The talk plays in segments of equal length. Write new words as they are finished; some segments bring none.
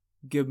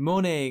Good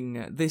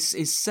morning. This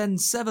is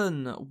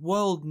Sen7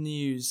 World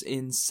News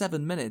in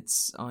 7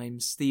 minutes.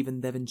 I'm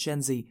Stephen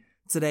DeVincenzi.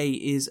 Today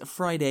is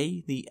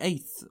Friday, the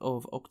 8th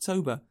of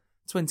October,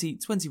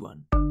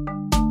 2021.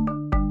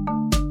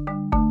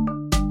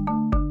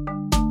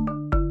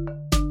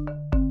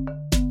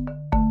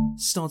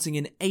 Starting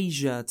in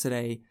Asia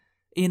today,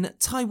 in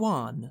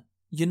Taiwan,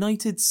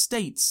 United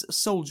States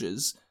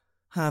soldiers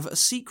have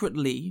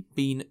secretly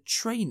been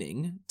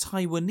training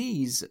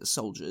Taiwanese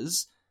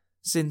soldiers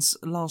since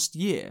last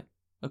year,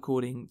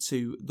 according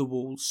to the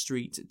Wall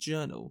Street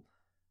Journal.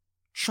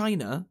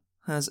 China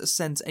has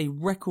sent a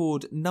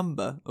record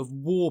number of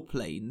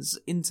warplanes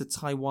into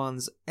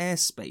Taiwan's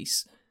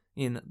airspace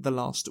in the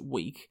last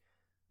week,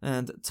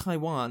 and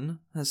Taiwan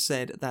has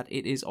said that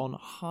it is on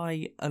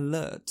high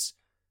alert.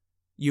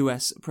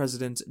 US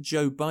President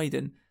Joe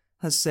Biden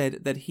has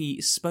said that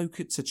he spoke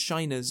to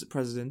China's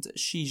President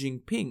Xi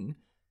Jinping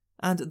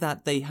and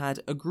that they had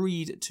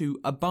agreed to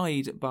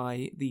abide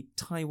by the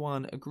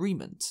Taiwan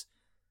Agreement.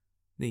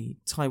 The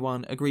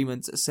Taiwan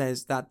Agreement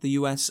says that the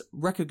US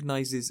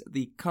recognizes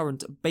the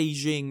current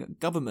Beijing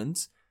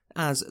government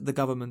as the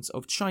government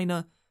of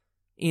China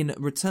in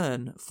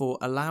return for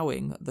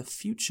allowing the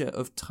future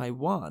of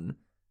Taiwan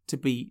to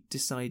be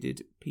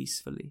decided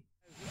peacefully.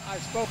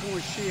 I've spoken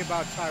with Xi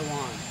about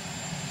Taiwan.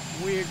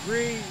 We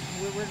agree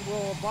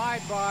we'll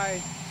abide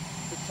by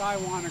the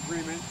Taiwan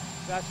Agreement.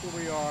 That's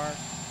what we are.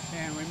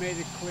 And we made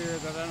it clear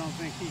that I don't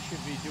think he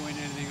should be doing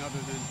anything other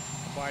than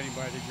abiding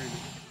by the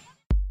agreement.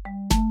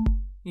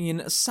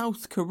 In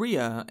South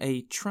Korea,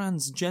 a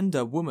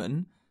transgender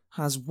woman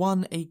has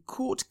won a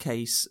court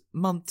case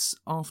months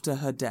after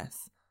her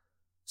death.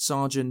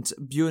 Sergeant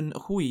Byun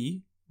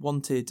Hui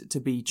wanted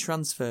to be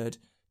transferred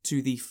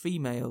to the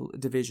female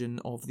division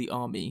of the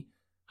army.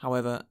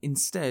 However,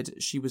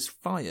 instead she was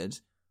fired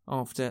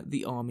after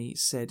the army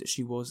said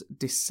she was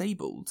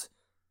disabled.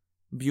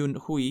 Byun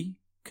Hui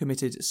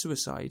committed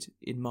suicide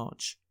in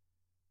March.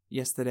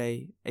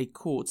 Yesterday, a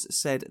court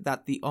said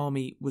that the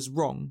army was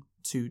wrong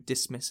to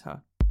dismiss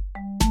her.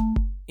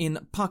 In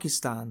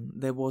Pakistan,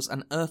 there was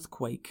an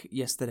earthquake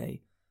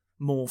yesterday.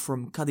 More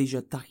from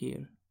Khadija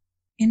Tahir.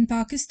 In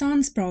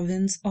Pakistan's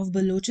province of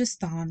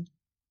Balochistan,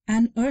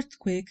 an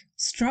earthquake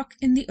struck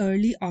in the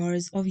early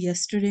hours of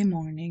yesterday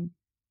morning.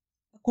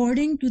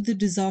 According to the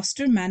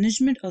Disaster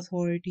Management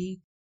Authority,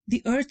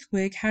 the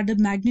earthquake had a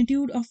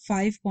magnitude of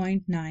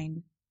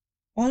 5.9.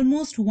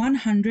 Almost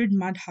 100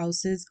 mud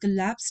houses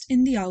collapsed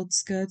in the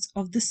outskirts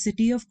of the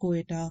city of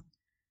Quetta,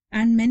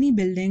 and many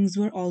buildings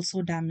were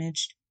also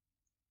damaged.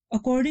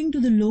 According to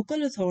the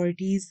local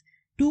authorities,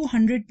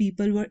 200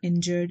 people were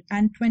injured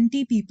and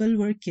 20 people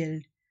were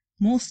killed,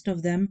 most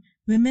of them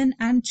women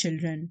and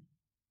children.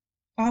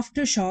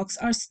 Aftershocks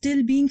are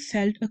still being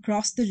felt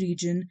across the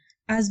region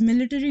as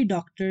military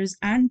doctors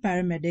and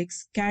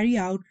paramedics carry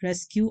out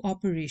rescue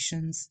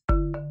operations.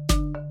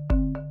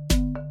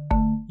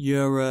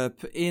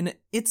 Europe. In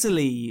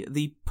Italy,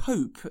 the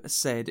Pope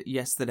said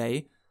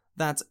yesterday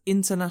that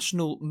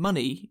international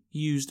money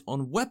used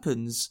on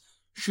weapons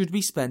should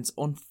be spent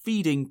on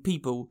feeding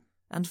people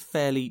and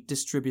fairly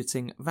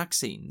distributing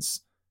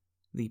vaccines.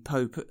 The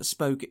Pope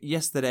spoke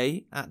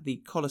yesterday at the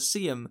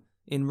Colosseum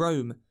in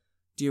Rome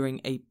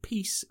during a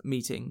peace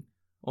meeting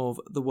of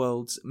the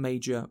world's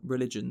major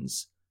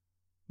religions.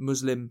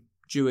 Muslim,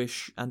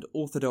 Jewish, and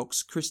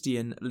Orthodox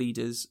Christian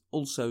leaders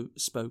also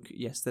spoke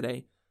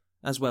yesterday,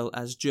 as well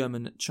as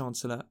German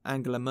Chancellor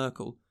Angela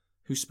Merkel,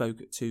 who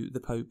spoke to the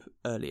Pope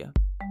earlier.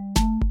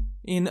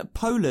 In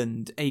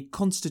Poland, a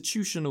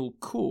constitutional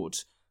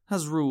court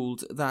has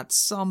ruled that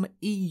some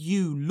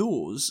EU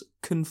laws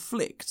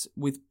conflict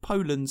with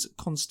Poland's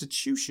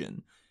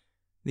constitution.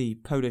 The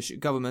Polish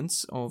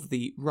government of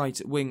the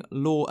right-wing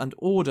Law and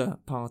Order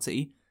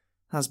Party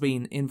has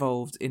been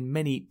involved in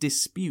many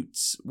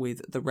disputes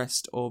with the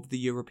rest of the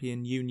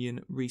European Union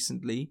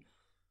recently,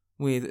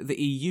 with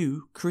the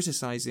EU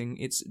criticising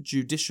its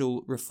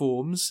judicial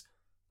reforms,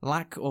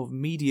 lack of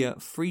media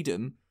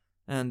freedom,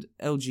 and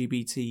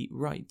LGBT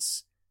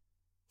rights.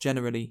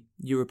 Generally,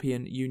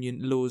 European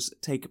Union laws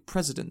take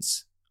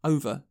precedence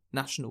over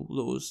national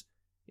laws,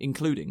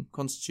 including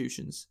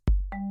constitutions.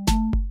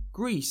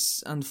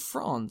 Greece and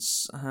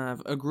France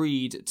have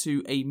agreed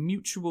to a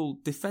mutual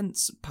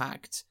defence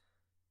pact.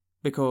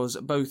 Because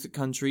both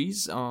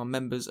countries are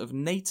members of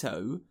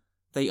NATO,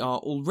 they are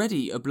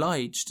already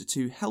obliged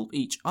to help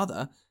each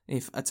other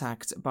if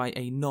attacked by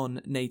a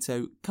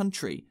non-NATO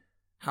country.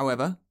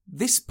 However,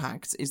 this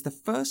pact is the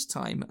first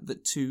time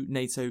that two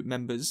NATO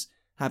members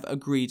have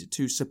agreed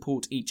to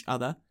support each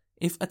other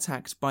if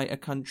attacked by a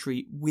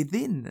country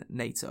within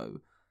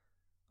NATO.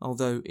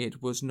 Although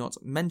it was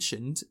not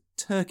mentioned,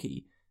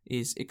 Turkey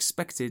is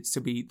expected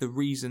to be the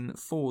reason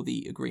for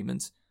the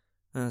agreement,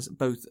 as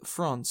both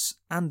France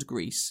and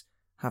Greece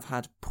have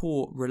had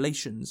poor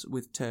relations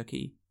with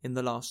Turkey in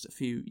the last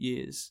few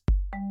years.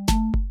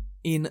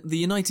 In the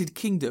United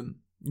Kingdom,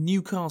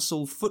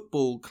 Newcastle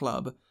Football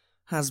Club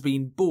has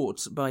been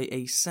bought by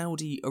a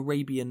Saudi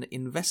Arabian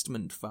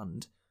investment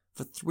fund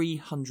for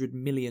 £300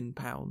 million.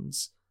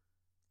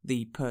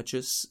 The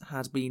purchase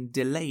had been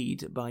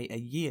delayed by a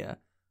year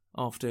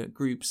after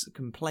groups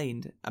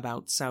complained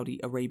about Saudi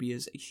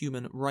Arabia's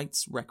human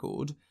rights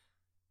record.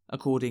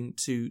 According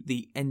to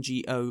the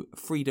NGO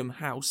Freedom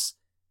House,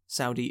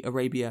 Saudi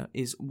Arabia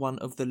is one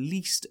of the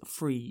least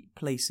free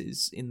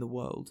places in the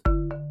world.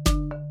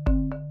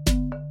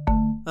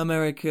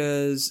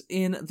 America's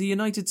in the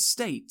United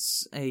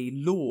States, a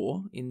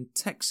law in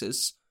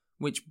Texas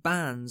which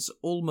bans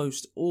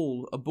almost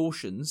all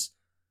abortions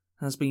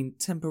has been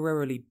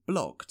temporarily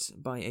blocked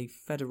by a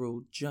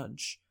federal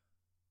judge.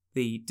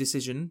 The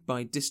decision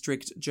by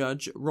District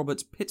Judge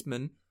Robert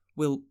Pittman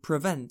will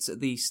prevent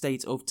the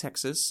state of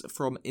Texas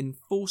from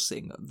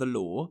enforcing the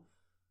law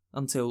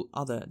until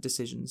other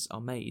decisions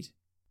are made.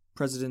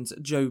 President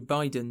Joe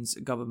Biden's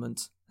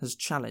government has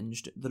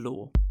challenged the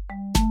law.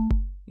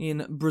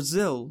 In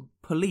Brazil,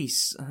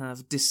 police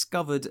have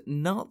discovered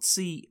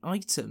Nazi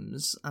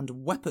items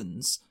and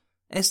weapons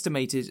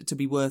estimated to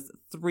be worth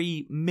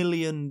 $3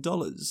 million.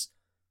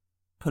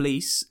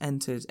 Police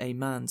entered a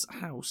man's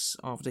house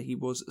after he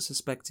was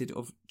suspected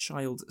of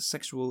child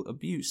sexual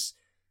abuse.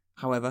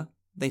 However,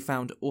 they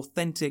found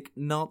authentic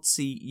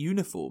Nazi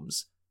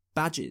uniforms,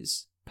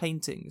 badges,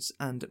 paintings,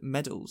 and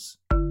medals.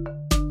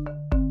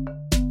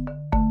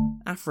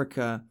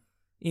 Africa.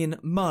 In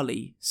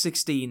Mali,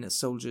 16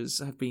 soldiers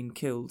have been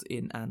killed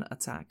in an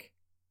attack.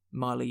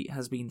 Mali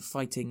has been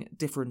fighting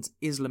different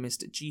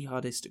Islamist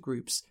jihadist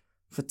groups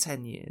for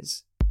 10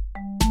 years.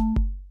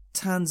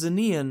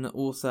 Tanzanian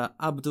author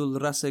Abdul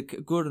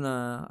Razak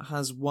Gurnah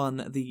has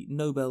won the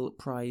Nobel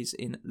Prize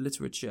in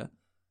Literature.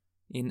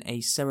 In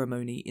a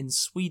ceremony in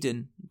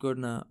Sweden,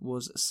 Gurnah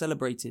was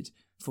celebrated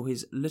for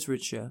his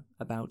literature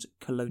about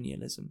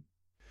colonialism.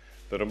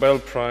 The Nobel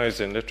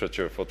Prize in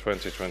Literature for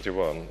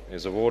 2021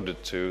 is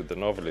awarded to the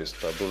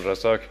novelist Abdul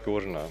Razak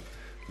Gurnah,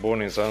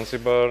 born in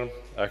Zanzibar,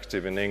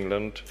 active in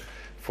England,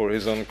 for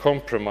his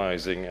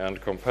uncompromising and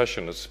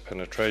compassionate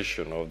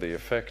penetration of the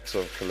effects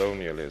of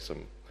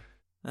colonialism.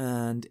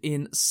 And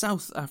in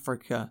South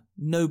Africa,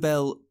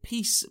 Nobel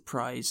Peace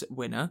Prize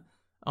winner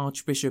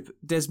Archbishop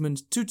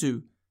Desmond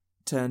Tutu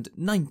turned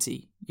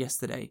 90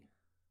 yesterday.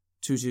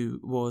 Tutu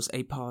was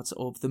a part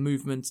of the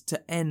movement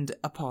to end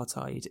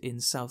apartheid in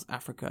South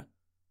Africa.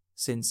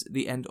 Since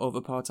the end of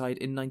apartheid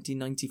in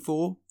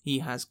 1994, he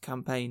has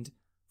campaigned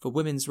for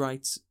women's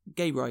rights,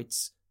 gay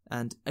rights,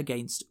 and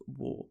against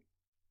war.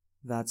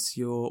 That's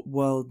your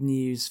world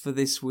news for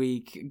this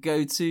week.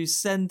 Go to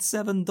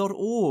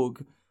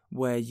send7.org,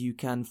 where you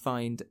can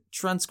find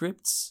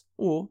transcripts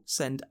or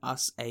send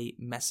us a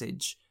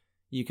message.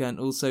 You can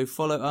also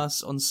follow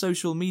us on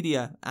social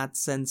media at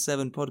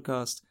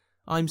Send7Podcast.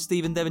 I'm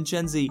Stephen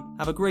DeVincenzi.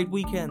 Have a great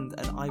weekend,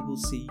 and I will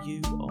see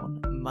you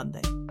on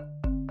Monday.